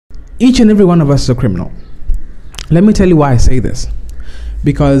each and every one of us is a criminal. Let me tell you why I say this.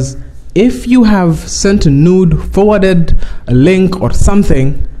 Because if you have sent a nude, forwarded a link or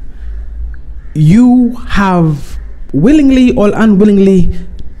something, you have willingly or unwillingly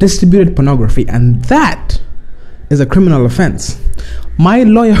distributed pornography, and that is a criminal offense. My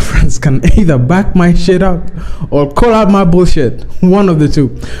lawyer friends can either back my shit up or call out my bullshit, one of the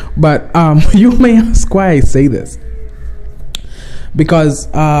two. But you may ask why I say this. Because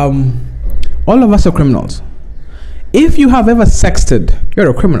all of us are criminals. If you have ever sexted, you're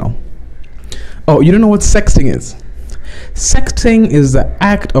a criminal. Oh, you don't know what sexting is? Sexting is the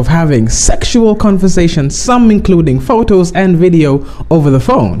act of having sexual conversations, some including photos and video, over the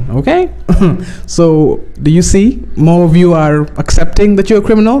phone, okay? So, do you see? More of you are accepting that you're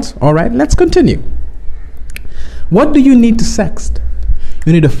criminals? All right, let's continue. What do you need to sext?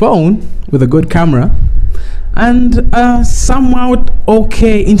 You need a phone with a good camera and a somewhat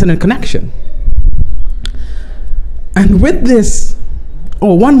okay internet connection. And with this,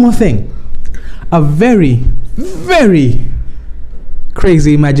 oh, one more thing. A very, very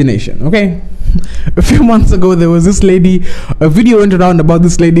crazy imagination, okay? A few months ago, there was this lady, a video went around about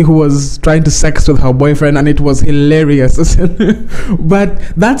this lady who was trying to sext with her boyfriend, and it was hilarious. But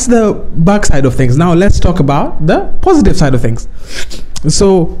that's the backside of things. Now, let's talk about the positive side of things.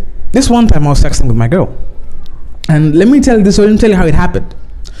 So, this one time I was sexting with my girl. And let me tell you this, so let me tell you how it happened.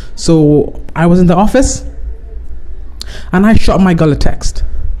 So, I was in the office, and I shot my girl a text.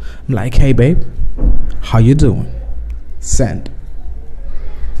 I'm like, hey, babe, how you doing? Send.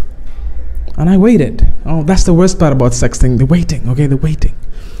 And I waited. Oh, that's the worst part about sexting, the waiting, okay, the waiting.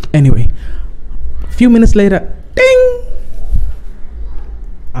 Anyway, a few minutes later, ding!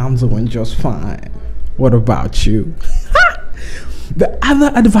 I'm doing just fine. What about you? The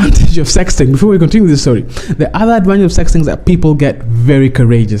other advantage of sexting, before we continue this story, the other advantage of sexting is that people get very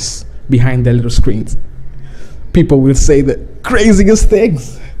courageous behind their little screens. People will say the craziest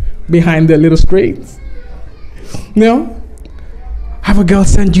things behind their little screens. You know? Have a girl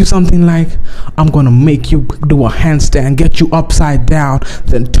send you something like, I'm gonna make you do a handstand, get you upside down,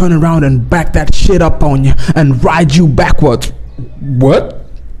 then turn around and back that shit up on you and ride you backwards. What?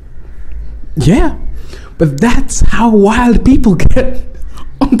 Yeah. But that's how wild people get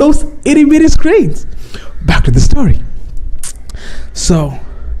on those itty bitty screens. Back to the story. So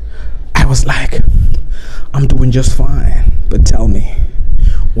I was like, I'm doing just fine, but tell me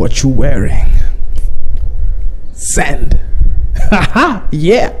what you wearing. Send. Haha,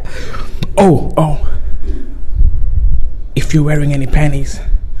 yeah. Oh. If you're wearing any panties,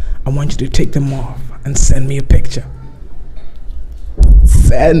 I want you to take them off and send me a picture.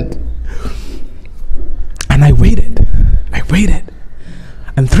 Send. And I waited.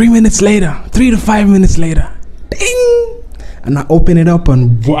 And 3 minutes later, 3 to 5 minutes later, ding! And I open it up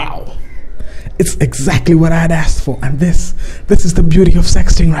and wow. It's exactly what I had asked for. And this is the beauty of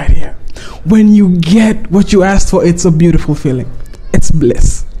sexting right here. When you get what you asked for, it's a beautiful feeling. It's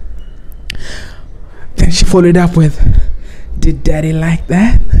bliss. Then she followed up with, did daddy like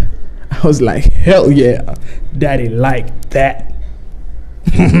that? I was like, hell yeah, daddy liked that.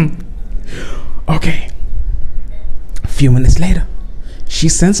 Okay. A few minutes later, she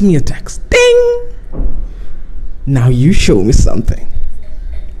sends me a text. Ding! Now you show me something.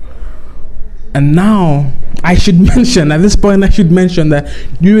 And now I should mention, at this point I should mention that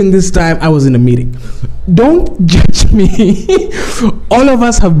during this time I was in a meeting. Don't judge me. All of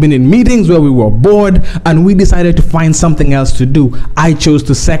us have been in meetings where we were bored and we decided to find something else to do. I chose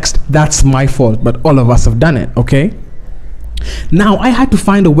to sext. That's my fault, but all of us have done it, okay? Now I had to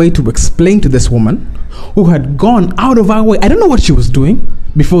find a way to explain to this woman who had gone out of our way. I don't know what she was doing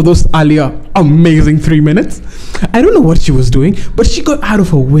before those earlier amazing 3 minutes. I don't know what she was doing, but she got out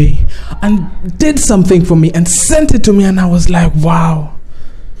of her way and did something for me and sent it to me, and I was like, wow,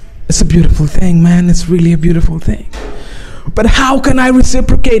 it's a beautiful thing, man. It's really a beautiful thing. But how can I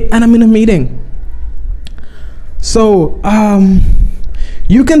reciprocate? And I'm in a meeting. So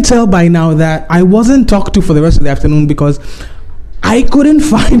you can tell by now that I wasn't talked to for the rest of the afternoon because I couldn't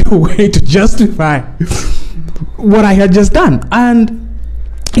find a way to justify what I had just done. And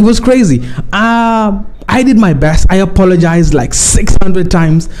it was crazy. I did my best. I apologized like 600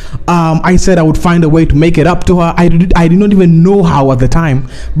 times. I said I would find a way to make it up to her. I did not even know how at the time,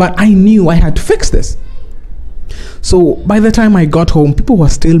 but I knew I had to fix this. So by the time I got home, people were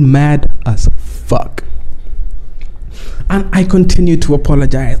still mad as fuck. And I continued to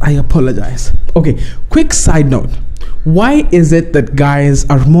apologize. I apologize. Okay, quick side note. Why is it that guys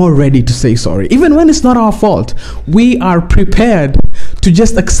are more ready to say sorry? Even when it's not our fault, we are prepared to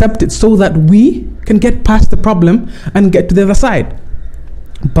just accept it so that we can get past the problem and get to the other side.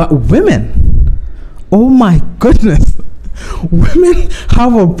 But women, oh my goodness, women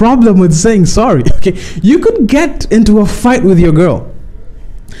have a problem with saying sorry. Okay, you could get into a fight with your girl,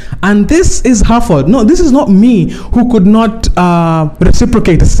 and this is her fault. No, this is not me who could not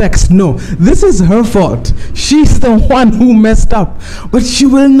reciprocate a sex. No, this is her fault. She's the one who messed up, but she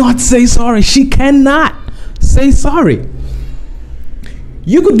will not say sorry. She cannot say sorry.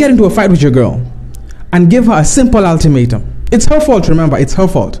 You could get into a fight with your girl and give her a simple ultimatum. It's her fault, remember, it's her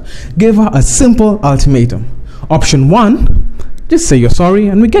fault. Give her a simple ultimatum. Option 1, just say you're sorry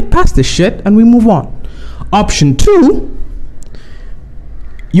and we get past this shit and we move on. Option 2,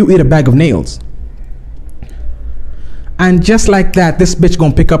 you eat a bag of nails. And just like that, this bitch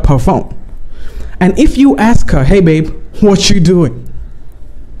gonna pick up her phone. And if you ask her, hey babe, what you doing?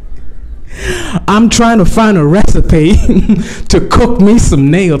 I'm trying to find a recipe to cook me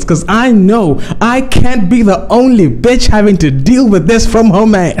some nails, because I know I can't be the only bitch having to deal with this from her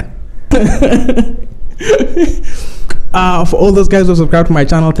man. For all those guys who subscribe to my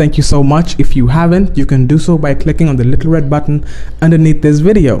channel, thank you so much. If you haven't, you can do so by clicking on the little red button underneath this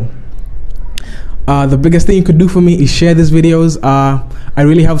video. The biggest thing you could do for me is share these videos. I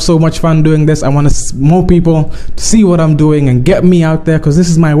really have so much fun doing this. I want more people to see what I'm doing and get me out there, because this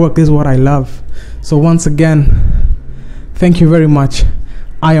is my work, this is what I love. So once again, thank you very much.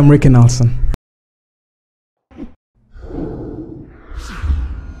 I am Ricky Nelson.